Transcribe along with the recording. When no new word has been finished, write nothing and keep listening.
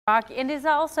It is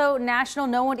also National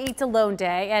No One Eats Alone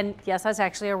Day, and yes, that's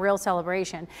actually a real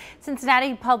celebration.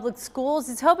 Cincinnati Public Schools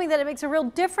is hoping that it makes a real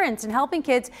difference in helping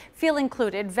kids feel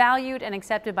included, valued, and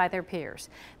accepted by their peers.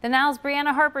 The Now's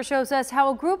Brianna Harper shows us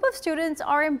how a group of students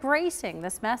are embracing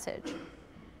this message.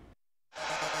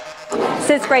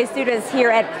 Sixth grade students here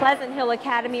at Pleasant Hill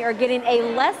Academy are getting a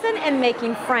lesson in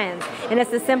making friends. And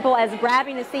it's as simple as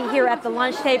grabbing a seat here at the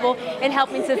lunch table and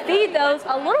helping to feed those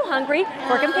a little hungry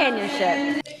for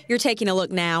companionship. You're taking a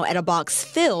look now at a box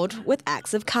filled with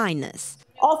acts of kindness.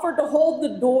 Offered to hold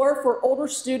the door for older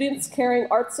students carrying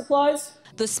art supplies.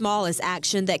 The smallest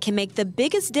action that can make the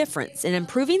biggest difference in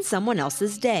improving someone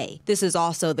else's day. This is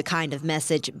also the kind of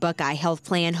message Buckeye Health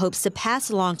Plan hopes to pass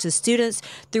along to students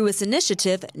through its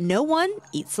initiative, No One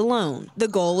Eats Alone. The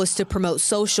goal is to promote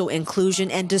social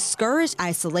inclusion and discourage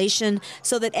isolation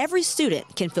so that every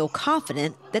student can feel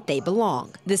confident that they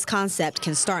belong. This concept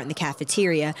can start in the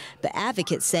cafeteria, but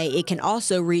advocates say it can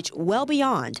also reach well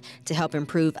beyond to help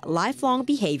improve lifelong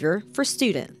behavior for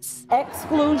students.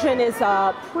 Exclusion is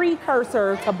a precursor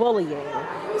to bullying.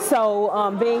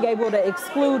 So being able to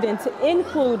exclude and to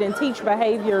include and teach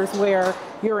behaviors where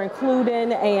you're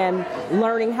including and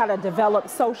learning how to develop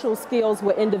social skills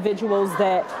with individuals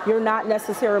that you're not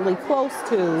necessarily close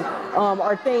to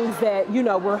are things that, you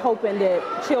know, we're hoping that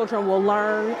children will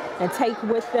learn and take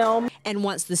with them. And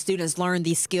once the students learn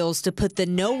these skills to put the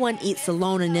No One Eats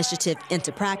Alone initiative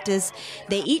into practice,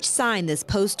 they each sign this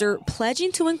poster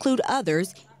pledging to include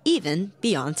others even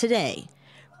beyond today.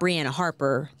 Brianna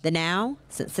Harper, The Now,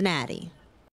 Cincinnati.